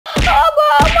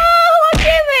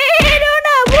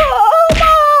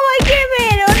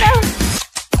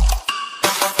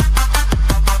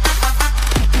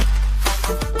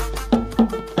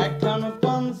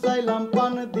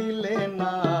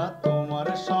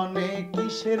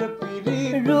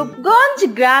রূপগঞ্জ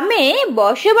গ্রামে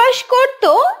বসবাস করত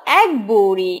এক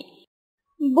বুড়ি।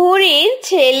 বুড়ির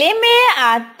ছেলে মেয়ে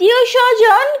আত্মীয়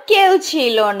স্বজন কেউ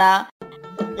ছিল না।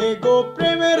 এগো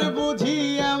প্রেমের বুঝি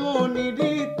এমন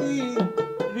রীতি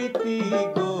রীতি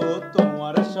গো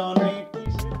তোমার সনে।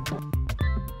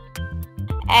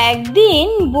 একদিন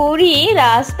বুড়ি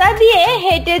রাস্তা দিয়ে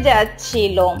হেঁটে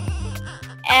যাচ্ছিল।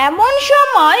 এমন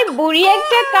সময় বুড়ি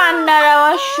একটা কান্নার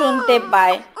আওয়াজ শুনতে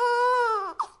পায়।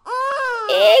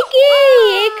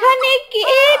 এখানে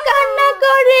কে কান্না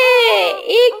করে?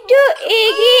 একটু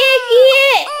এগিয়ে গিয়ে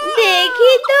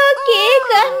দেখি তো কে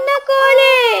কান্না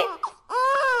করে।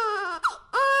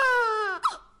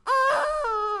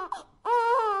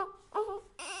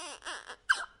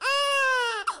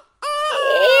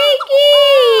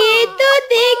 তো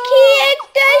দেখি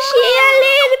একটা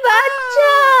শিয়ালের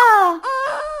বাচ্চা।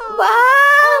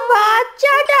 বাহ,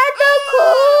 বাচ্চাটা তো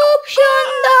খুব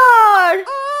সুন্দর,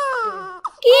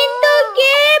 কিন্তু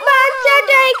কে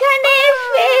বাচ্চাটা এখানে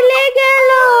ফেলে গেল?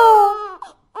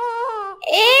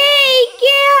 এই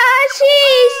কে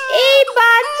আসিস? এই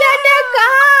বাচ্চাটা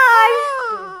কার?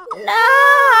 না,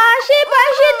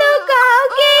 আশেপাশে তো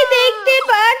কাউকে দেখতে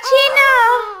পাচ্ছি না।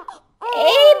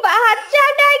 এই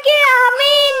বাচ্চাটাকে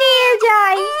আমি নিয়ে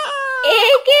যাই,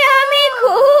 একে আমি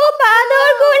খুব আদর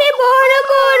করে বড়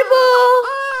করব।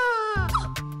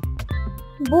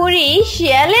 বুড়ি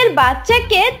শিয়ালের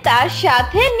বাচ্চাকে তার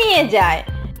সাথে নিয়ে যায়।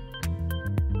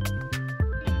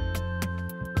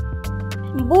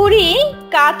 বুড়ি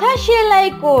কাঁথা সেলাই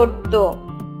করত।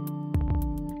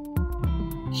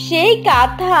 সেই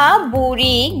কাঁথা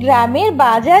বুড়ি গ্রামের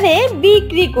বাজারে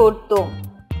বিক্রি করত।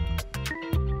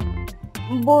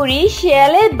 বুড়ি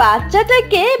শিয়ালের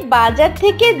বাচ্চাটাকে বাজার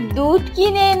থেকে দুধ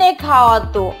কিনে এনে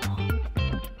খাওয়াতো।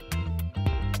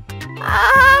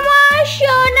 আমার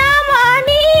সোনা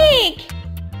মানিক,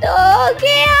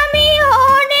 তোকে আমি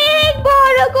অনেক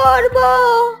বড় করব।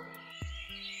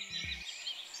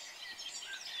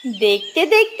 দেখতে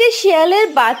দেখতে শিয়ালের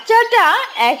বাচ্চাটা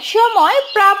একসময়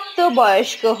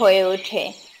প্রাপ্তবয়স্ক হয়ে ওঠে।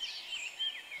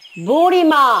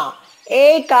 বুড়িমা,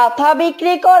 এই কাঁথা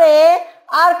বিক্রি করে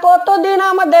আর কতদিন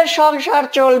আমাদের সংসার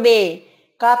চলবে?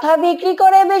 কাঁথা বিক্রি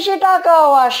করে বেশি টাকাও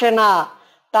আসে না,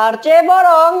 তার চেয়ে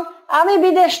বরং আমি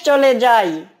বিদেশ চলে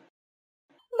যাই।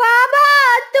 বাবা,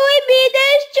 তুই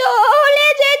বিদেশ চলে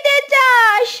যেতে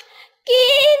চাস,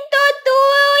 কিন্তু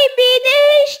তুই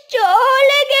বিদেশ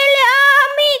চলে গেলে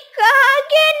আমি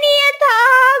কাকে নিয়ে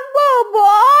থাকবো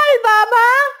বল বাবা?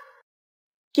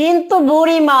 কিন্তু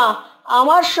বুড়িমা,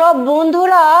 আমার সব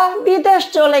বন্ধুরা বিদেশ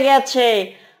চলে গেছে,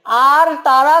 আর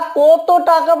তারা কত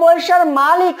টাকা পয়সার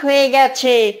মালিক হয়ে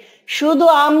গেছে, শুধু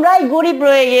আমরাই গরিব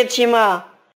রয়ে গেছি মা।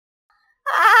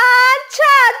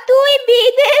 আচ্ছা, তুই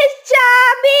বিদেশ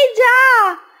যাবি যা,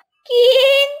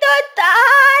 কিন্তু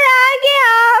তার আগে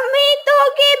আমি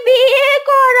তোকে বিয়ে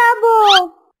করাবো।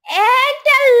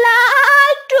 একটা লাল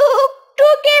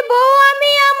টুকটুকে বউ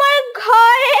আমি আমার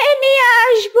ঘরে নিয়ে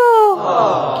আসবো।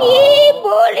 কি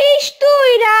বলিস তুই,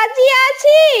 রাজি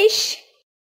আছিস?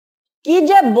 কি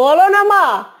যে বলো না মা,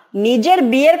 নিজের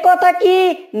বিয়ের কথা কি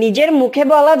নিজের মুখে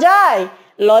বলা যায়?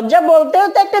 লজ্জা বলতেও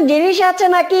তো একটা জিনিস আছে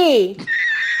নাকি?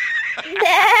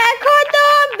 দেখো তো,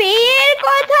 বিয়ের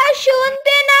কথা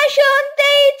শুনতে না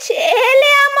শুনতেই ছেলে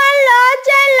আমার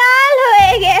লজ্জায় লাল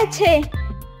হয়ে গেছে।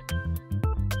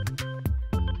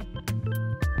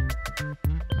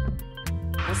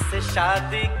 मुझसे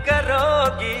शादी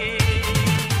करोगी,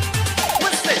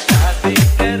 मुझसे शादी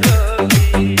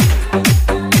करोगी,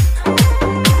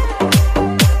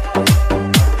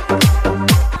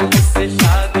 मुझसे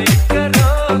शादी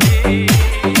करोगी,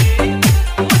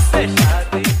 मुझसे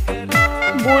शादी करोगी।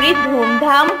 বুড়ি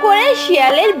ধুমধাম করে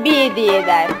শিয়ালের বিয়ে দিয়ে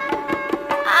দেয়।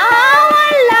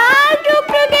 আমার লাল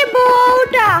টুকটুকে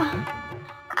বউটা,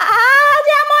 আজ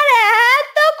আমার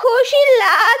এত খুশি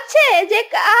লাগছে যে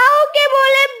কাউকে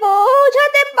বলে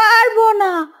বোঝাতে পারবো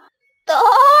না।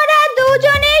 তোরা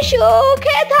দুজনে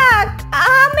সুখে থাক,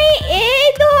 আমি এই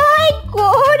দোয়াই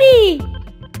করি।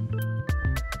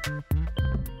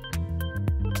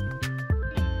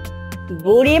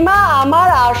 বুড়িমা আমার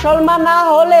আসল মা না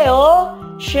হলেও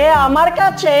সে আমার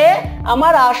কাছে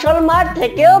আমার আসল মার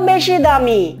থেকেও বেশি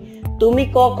দামি। তুমি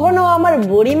কখনো আমার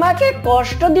বুড়িমাকে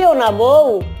কষ্ট দিও না বউ।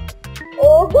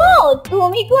 ওগো,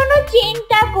 তুমি কোনো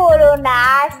চিন্তা করো না,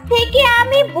 আজ থেকে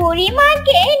আমি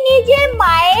বুড়িমাকে নিজের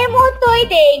মায়ের মতোই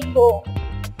দেখবো।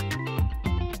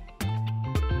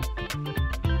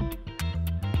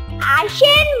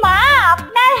 আসেন মা,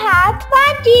 আপনার হাত পা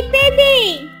টিপে দিই।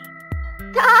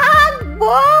 থাক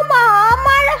বৌমা,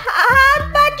 আমার হাত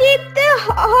পা টিপতে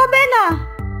হবে না।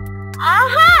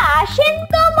 আহা, আসেন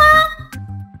তো মা।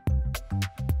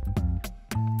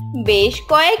 বেশ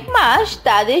কয়েক মাস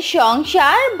তাদের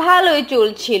সংসার ভালোই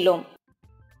চলছিল।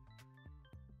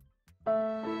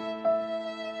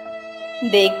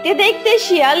 দেখতে দেখতে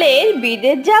শিয়ালের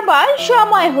বিদেশ যাবার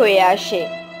সময় হয়ে আসে।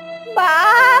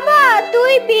 বাবা,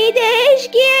 তুই বিদেশ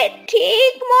গিয়ে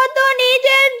ঠিক মতো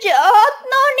নিজের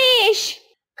যত্ন নিস,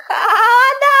 খাওয়া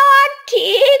দাওয়া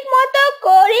ঠিক মতো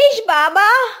করিস বাবা।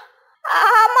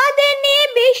 আমাদের নিয়ে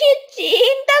বেশি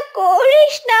চিন্তা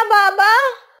করিস না বাবা।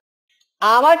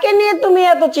 আমাকে নিয়ে তুমি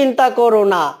এত চিন্তা করো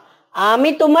না, আমি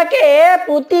তোমাকে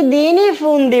প্রতিদিনই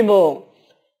ফোন দিব।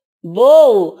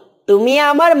 বউ, তুমি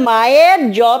আমার মায়ের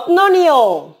যত্ন নিও।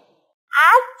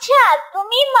 আচ্ছা,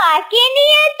 তুমি মাকে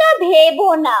নিয়ে তো ভেবো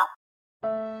না।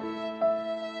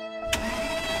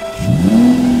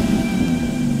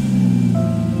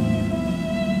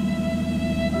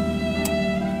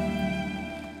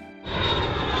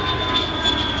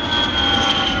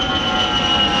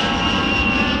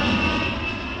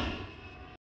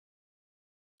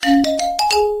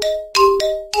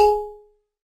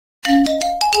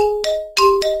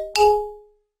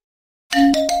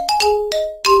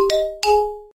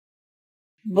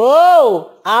 বউ,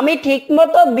 আমি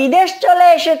ঠিকমতো বিদেশ চলে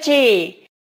এসেছি।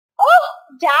 ওহ,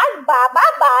 যাক বাবা,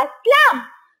 বাঁচলাম।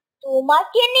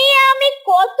 তোমাকে নিয়ে আমি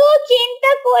কত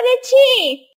চিন্তা করেছি।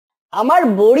 আমার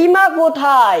বুড়িমা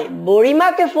কোথায়?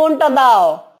 বুড়িমাকে ফোনটা দাও।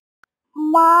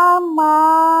 মা মা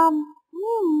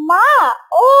মা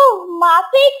ও, মা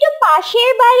তো একটু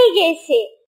পাশের বাড়ি গেছে।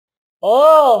 ও,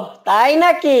 তাই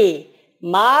নাকি?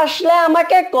 মা আসলে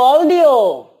আমাকে কল দিও।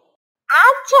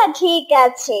 আচ্ছা, ঠিক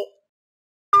আছে।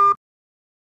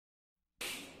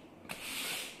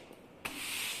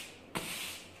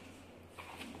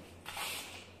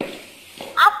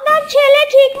 আপনার ছেলে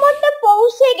ঠিক মতো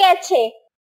পৌঁছে গেছে।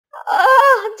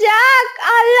 যাক,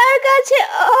 আল্লাহর কাছে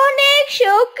অনেক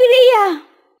শুকরিয়া।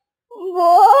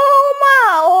 বৌমা,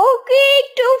 ওকে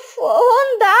একটু ফোন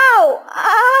দাও,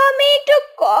 আমি একটু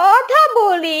কথা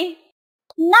বলি।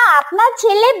 না, আপনার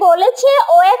ছেলে বলেছে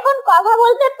ও এখন কথা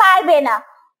বলতে পারবে না,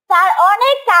 তার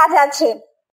অনেক কাজ আছে।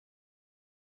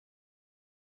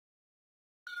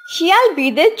 শিয়াল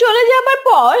বিদেশ চলে যাবার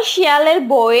পর শিয়ালের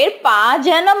বউয়ের পা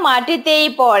যেন মাটিতেই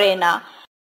পড়ে না।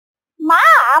 মা,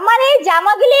 আমার এই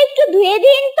জামাগুলো একটু ধুয়ে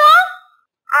দিন তো,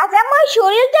 আজ আমার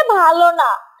শরীরটা ভালো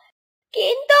না।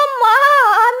 কিন্তু মা,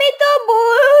 আমি তো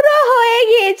বুড়ো হয়ে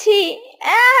গেছি,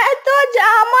 এত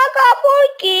জামা কাপড়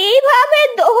কিভাবে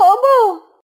ধোবো?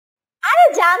 আরে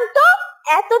জানতো,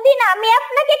 এতদিন আমি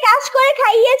আপনাকে কাজ করে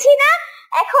খাইয়েছি না,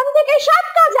 এখন থেকে সব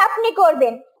কাজ আপনি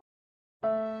করবেন।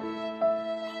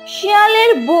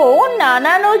 শিয়ালের বউ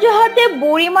নানান অজুহাতে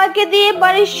বুড়িমাকে দিয়ে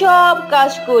বাড়ির সব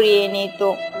কাজ করিয়ে নিত।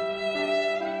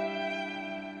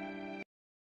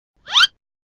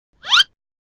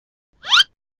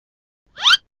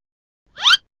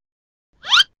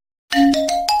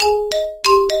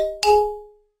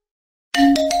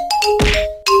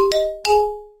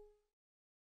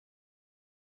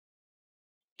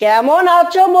 কেমন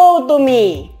আছো বউ তুমি?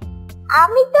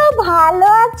 আমি তো ভালো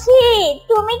আছি,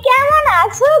 তুমি কেমন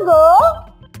আছো গো?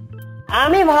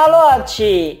 আমি ভালো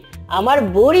আছি। আমার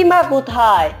বুড়িমা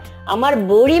কোথায়? আমার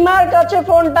বুড়িমার কাছে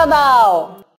ফোনটা দাও।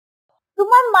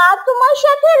 তোমার মা তোমার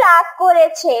সাথে রাগ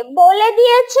করেছে, বলে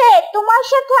দিয়েছে তোমার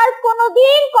সাথে আর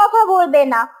কোনোদিন কথা বলবে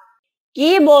না।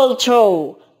 কি বলছো?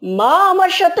 মা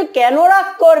আমার সাথে কেন রাগ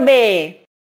করবে?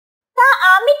 তা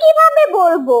আমি কিভাবে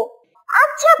বলবো?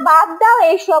 আচ্ছা, বাদ দাও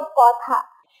এসব কথা।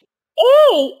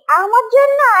 এই, আমার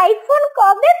জন্য আইফোন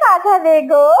কবে পাঠাবে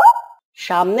গো?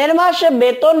 সামনের মাসে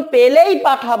বেতন পেলেই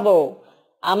পাঠাবো।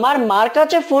 আমার মার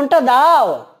কাছে ফোনটা দাও।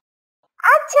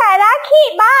 আচ্ছা, রাখি,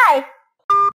 বাই।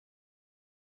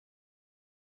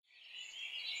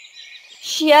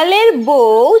 শিয়ালের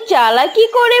বউ চালাকি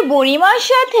করে বুড়িমার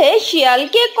সাথে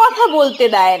শিয়ালকে কথা বলতে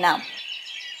দেয় না।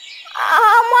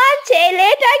 আমার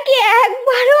ছেলেটা কি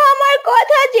একবারও আমার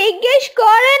কথা জিজ্ঞেস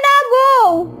করে না বউ?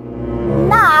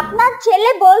 না, আপনার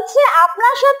ছেলে বলছে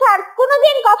আপনার সাথে আর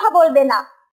কোনোদিন কথা বলবে না।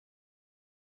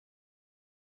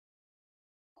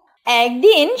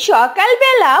 একদিন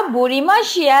সকালবেলা বুড়িমা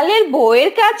শিয়ালের বউয়ের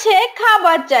কাছে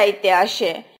খাবার চাইতে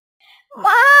আসে।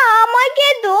 মা, আমাকে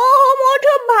 2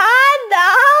 মুঠো ভাত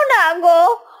দাও না গো,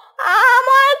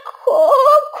 আমার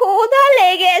খুব ক্ষুধা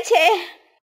লেগেছে।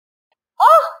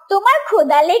 ওহ, তোমার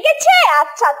ক্ষুধা লেগেছে?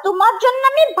 আচ্ছা, তোমার জন্য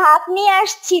আমি ভাত নিয়ে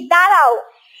আসছি, দাঁড়াও।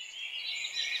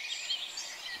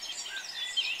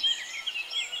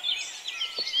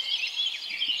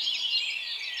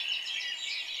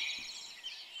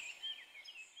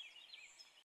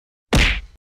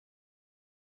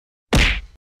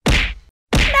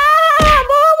 না,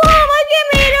 বৌমা, আমাকে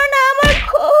মেরো না, আমার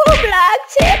খুব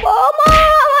লাগছে। বৌমা,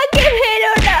 আমাকে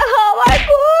মেরো না, আমার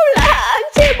খুব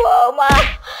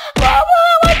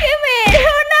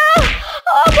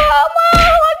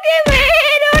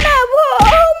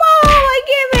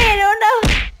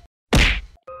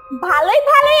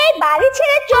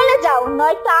ছেড়ে চলে যাও,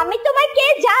 নয়তো আমি তোমাকে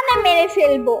জানে মেরে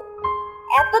ফেলবো।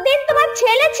 এতদিন তোমার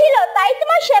ছেলে ছিল তাই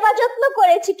তোমার সেবা যত্ন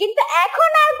করেছি, কিন্তু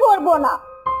এখন আর করব না।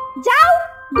 যাও,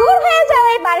 দূর হয়ে যাও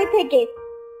এই বাড়ি থেকে।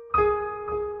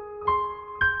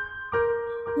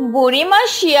 বুড়িমা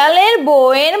শিয়ালের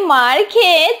বউয়ের মার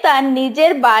খেয়ে তার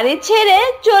নিজের বাড়ি ছেড়ে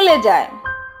চলে যায়।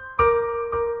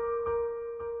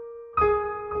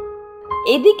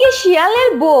 এদিকে শিয়ালের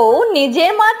বউ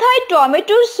নিজের মাথায়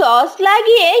টমেটোর সস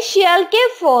লাগিয়ে শিয়ালকে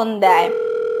ফোন দেয়।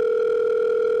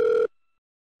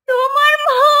 তোমার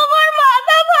মা আমার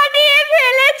মাথা ফাটিয়ে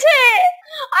ফেলেছে,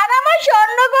 আর আমার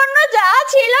স্বর্ণগণ্য যা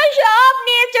ছিল সব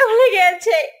নিয়ে চলে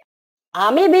গেছে।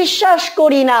 আমি বিশ্বাস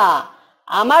করি না,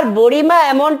 আমার বুড়িমা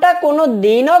এমনটা কোনো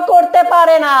দিনও করতে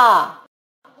পারে না।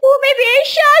 তুমি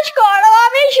বিশ্বাস করো,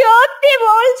 আমি সত্যি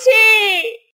বলছি।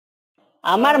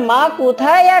 আমার মা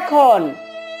কোথায় এখন?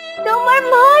 তোমার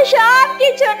মা সব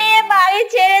কিছু নিয়ে বাড়ি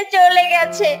ছেড়ে চলে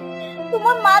গেছে।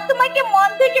 তোমার মা তোমাকে মন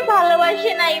থেকে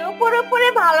ভালোবাসে নাই, উপরে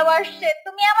ভালোবাসছে।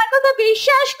 তুমি আমার কথা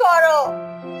বিশ্বাস করো।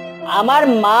 আমার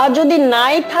মা যদি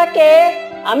নাই থাকে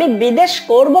আমি বিদেশ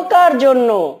করব কার জন্য?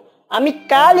 আমি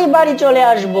কালই বাড়ি চলে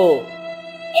আসব।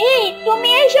 এই তুমি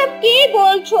এসব কি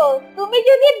বলছো? তুমি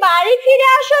যদি বাড়ি ফিরে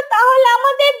আসো তাহলে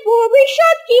আমাদের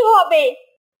ভবিষ্যৎ কি হবে?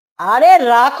 আরে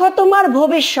রাখো তোমার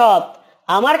ভবিষ্যৎ,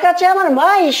 আমার কাছে আমার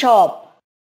মাই সব।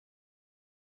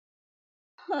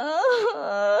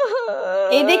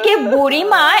 এদিকে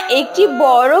বুড়িমা একটি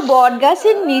বড়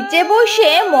বটগাছের নিচে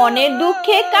বসে মনের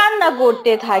দুঃখে কান্না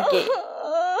করতে থাকে।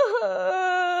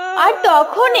 আর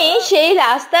তখনই সেই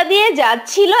রাস্তা দিয়ে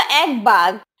যাচ্ছিল এক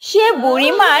বাঘ। সে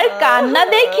বুড়িমার কান্না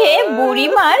দেখে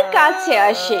বুড়িমার কাছে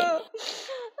আসে।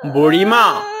 বুড়িমা,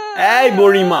 এই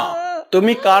বুড়িমা,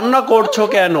 তুমি কান্না করছো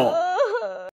কেন?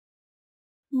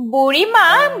 বুড়িমা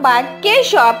বাঘকে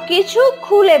সবকিছু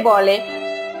খুলে বলে।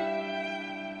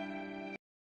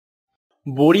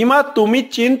 বুড়িমা, তুমি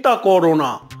চিন্তা করো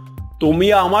না, তুমি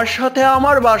আমার সাথে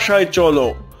আমার বাসায় চলো।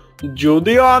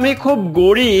 যদিও আমি খুব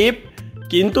গরিব,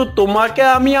 কিন্তু তোমাকে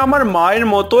আমি আমার মায়ের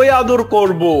মতোই আদর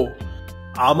করব।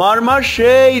 আমার মা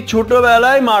সেই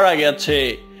ছোটবেলায় মারা গেছে।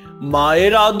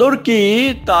 মায়ের আদর কি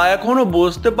তা এখনো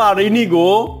বুঝতে পারিনি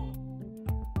গো।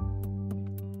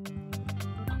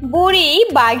 বুড়ি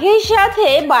বাঘের সাথে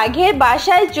বাঘের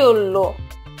বাসায় চলল।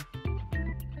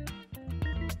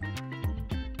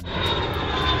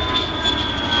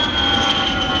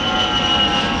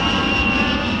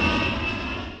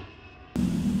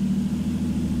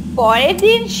 পরের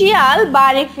দিন শিয়াল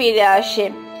বাড়ি ফিরে আসে।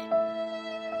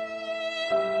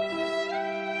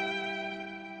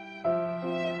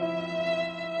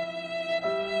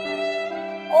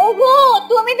 ওগো,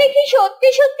 তুমি দেখি সত্যি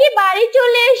সত্যি বাড়ি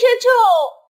চলে এসেছো।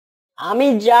 আমি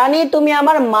জানি তুমি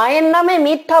আমার মায়ের নামে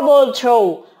মিথ্যা বলছো।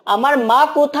 আমার মা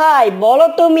কোথায় বলো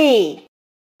তুমি?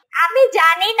 আমি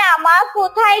জানি না মা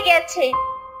কোথায় গেছে।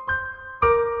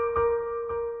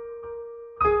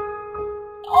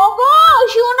 ওগো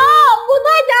শুনো,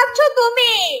 কোথায় যাচ্ছ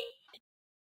তুমি?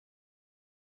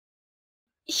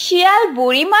 শিয়াল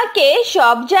বুড়িমাকে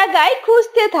সব জায়গায়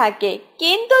খুঁজতে থাকে,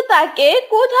 কিন্তু তাকে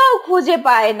কোথাও খুঁজে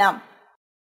পায় না।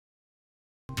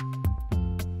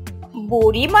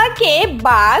 বুড়িমাকে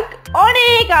বাঘ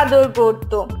অনেক আদর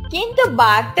করত, কিন্তু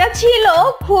বাঘটা ছিল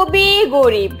খুবই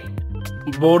গরিব।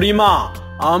 বুড়িমা,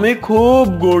 আমি খুব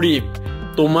গরিব,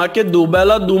 তোমাকে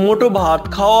দুবেলা দুমুঠো ভাত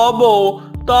খাওয়াবো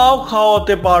তাও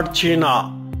খাওয়াতে পারছি না।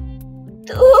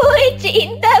 তুই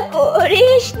চিন্তা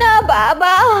করিস না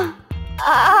বাবা,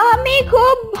 আমি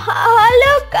খুব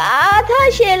ভালো কাঁথা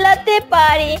সেলাতে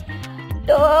পারি।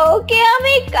 তোকে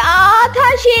আমি কাঁথা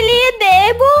সেলিয়ে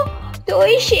দেব,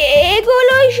 তুই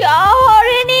সেগুলো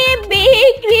শহরে নিয়ে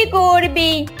বিক্রি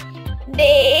করবি।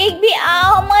 দেখবি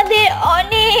আমাদের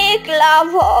অনেক লাভ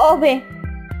হবে।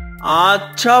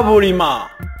 আচ্ছা বুড়িমা।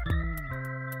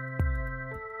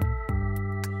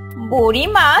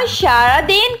 বুড়িমা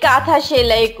সারাদিন কাঁথা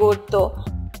সেলাই করত,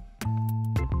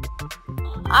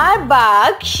 আর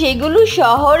বাঘ সেগুলো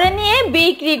শহরে নিয়ে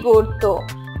বিক্রি করত।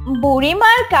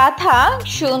 বুড়িমার কাঁথা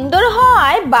সুন্দর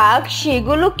হওয়ায় বাঘ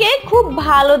সেগুলোকে খুব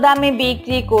ভালো দামে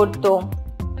বিক্রি করত।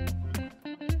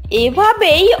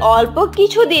 এভাবেই অল্প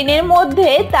কিছু দিনের মধ্যে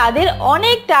তাদের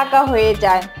অনেক টাকা হয়ে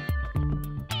যায়।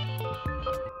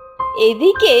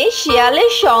 এদিকে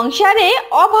শিয়ালের সংসারে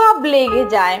অভাব লেগে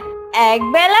যায়।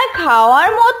 একবেলা খাওয়ার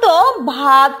মতো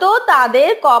ভাতও তাদের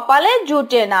কপালে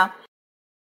জুটে না।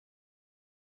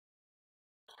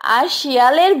 আর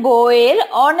শিয়ালের বউয়ের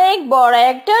অনেক বড়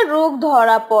একটা রোগ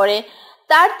ধরা পড়ে।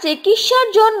 তার চিকিৎসার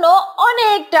জন্য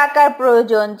অনেক টাকার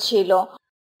প্রয়োজন ছিল।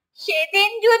 সেদিন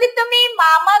যদি তুমি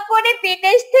মামা করে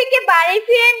বিদেশ থেকে বাড়ি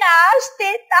ফিরে না আসতে,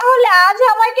 তাহলে আজ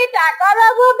আমাকে টাকার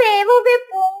অভাবে এভাবে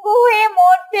পঙ্গু হয়ে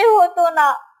মরতে হতো না।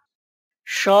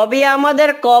 সবই আমাদের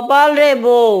কপাল রে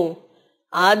বউ।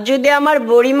 আজ যদি আমার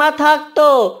বুড়িমা থাকতো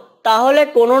তাহলে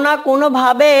কোনো না কোনো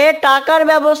ভাবে টাকার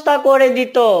ব্যবস্থা করে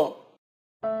দিত।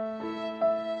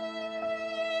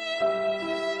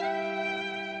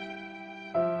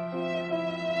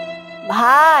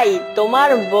 ভাই, তোমার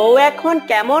বউ এখন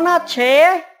কেমন আছে?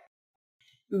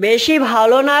 বেশি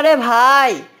ভালো না রে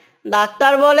ভাই।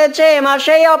 ডাক্তার বলেছে এ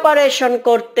মাসেই অপারেশন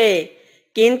করতে,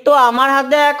 কিন্তু আমার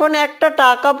হাতে এখন একটা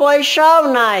টাকা পয়সাও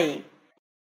নাই।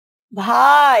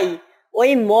 ভাই, ওই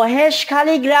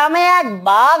মহেশখালী গ্রামে এক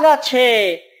বাঘ আছে,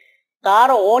 তার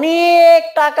অনেক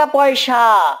টাকা পয়সা।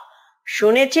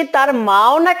 শুনেছি তার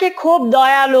মাও নাকি খুব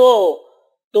দয়ালু।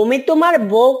 তুমি তোমার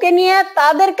বউকে নিয়ে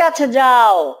তাদের কাছে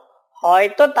যাও,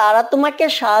 হয়তো তারা তোমাকে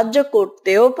সাহায্য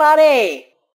করতেও পারে।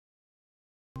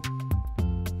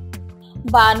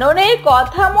 বানরের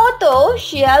কথা মতো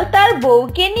শিয়াল তার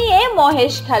বউকে নিয়ে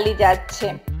মহেশখালী যাচ্ছে।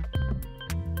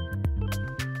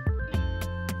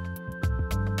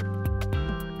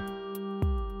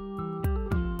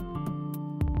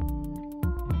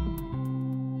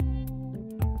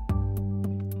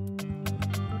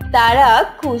 তারা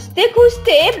খুঁজতে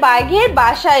খুঁজতে বাঘের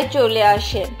বাসায় চলে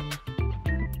আসে।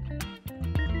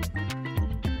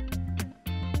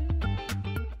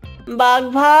 বাঘ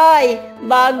ভাই,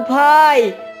 বাঘ ভাই,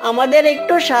 আমাদের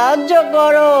একটু সাহায্য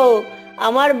করো।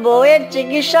 আমার বউয়ের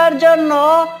চিকিৎসার জন্য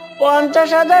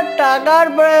 50,000 টাকার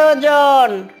প্রয়োজন।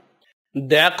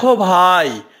 দেখো ভাই,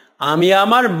 আমি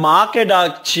আমার মাকে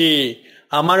ডাকছি।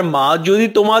 আমার মা যদি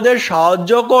তোমাদের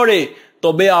সাহায্য করে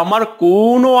তবে আমার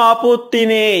কোনো আপত্তি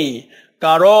নেই,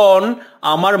 কারণ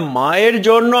আমার মায়ের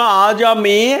জন্য আজ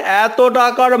আমি এত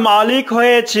টাকার মালিক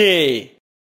হয়েছে।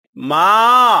 মা,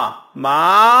 মা,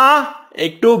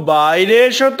 একটু বাইরে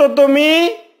এসো তো তুমি।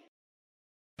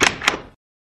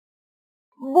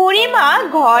 বুড়িমা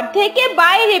ঘর থেকে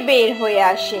বাইরে বের হয়ে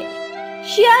আসে।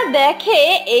 শিয়াল দেখে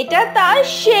এটা তার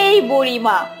সেই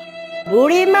বুড়িমা।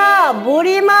 বুড়িমা,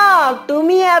 বুড়িমা,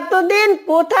 তুমি এতদিন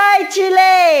কোথায়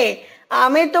ছিলে?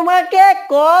 আমি তোমাকে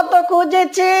কত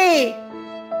খুঁজেছি।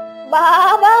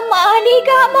 বাবা মানিক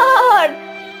আমার,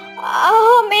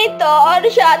 আমি তোর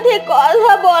সাথে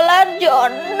কথা বলার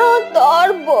জন্য তোর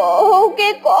বউকে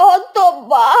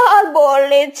কতবার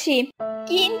বলেছি,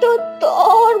 কিন্তু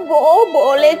তোর বউ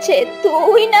বলেছে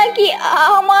তুই নাকি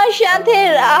আমার সাথে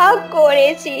রাগ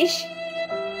করেছিস।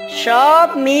 সব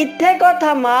মিথ্যে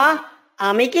কথা মা।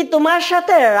 আমি কি তোমার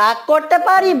সাথে রাগ করতে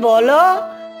পারি বলো?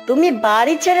 তুমি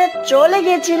বাড়ি ছেড়ে চলে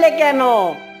গেছিলে কেন?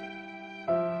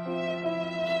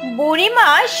 বুড়িমা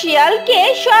শিয়ালকে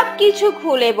সবকিছু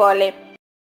খুলে বলে।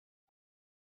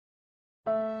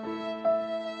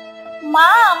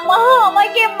 মা, মা,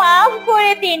 আমাকে মাফ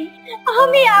করে দিন।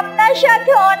 আমি আপনার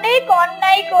সাথে অনেক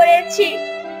অন্যায় করেছি।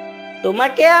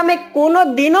 তোমাকে আমি কোনো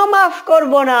দিনও মাফ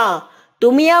করব না।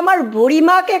 তুমি আমার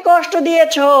বুড়িমাকে কষ্ট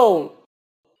দিয়েছো।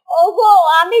 ওগো,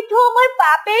 আমি তো আমার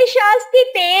পাপের শাস্তি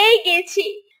পেয়ে গেছি।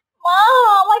 মা,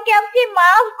 আমাকে আপনি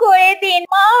মাফ করে দিন।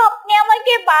 মা, আপনি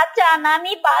আমাকে বাঁচান,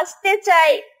 আমি বাঁচতে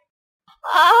চাই।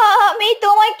 আমি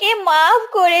তোমাকে মাফ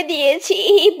করে দিয়েছি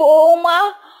বৌমা।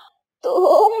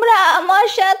 তোমরা আমার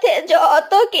সাথে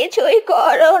যত কিছুই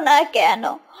করো না কেন,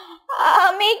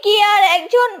 আমি কি আর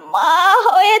একজন মা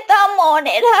হয়ে তা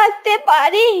মনে রাখতে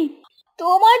পারি?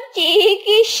 তোমার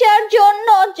চিকিৎসার জন্য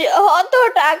যত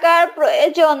টাকার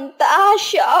প্রয়োজন তা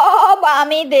সব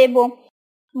আমি দেব।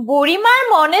 বুড়িমার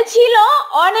মনে ছিল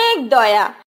অনেক দয়া,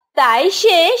 তাই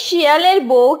সে শিয়ালের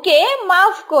বউকে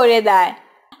মাফ করে দেয়।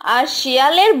 আর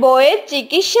শিয়ালের বউয়ের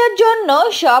চিকিৎসার জন্য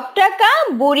সব টাকা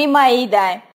বুড়িমাই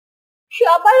দেয়।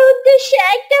 সবার উদ্দেশ্যে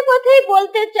একটা কথাই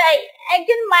বলতে চাই,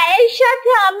 একজন মায়ের সাথে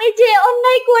আমি যে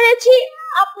অন্যায় করেছি,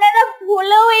 আপনারা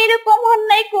ভুলেও এরকম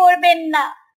অন্যায় করবেন না।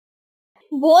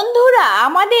 বন্ধুরা,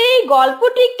 আমাদের এই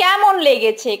গল্পটি কেমন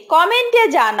লেগেছে কমেন্টে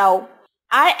জানাও।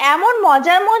 আর এমন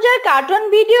মজার মজার কার্টুন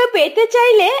ভিডিও পেতে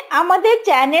চাইলে আমাদের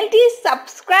চ্যানেলটি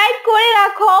সাবস্ক্রাইব করে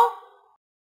রাখো।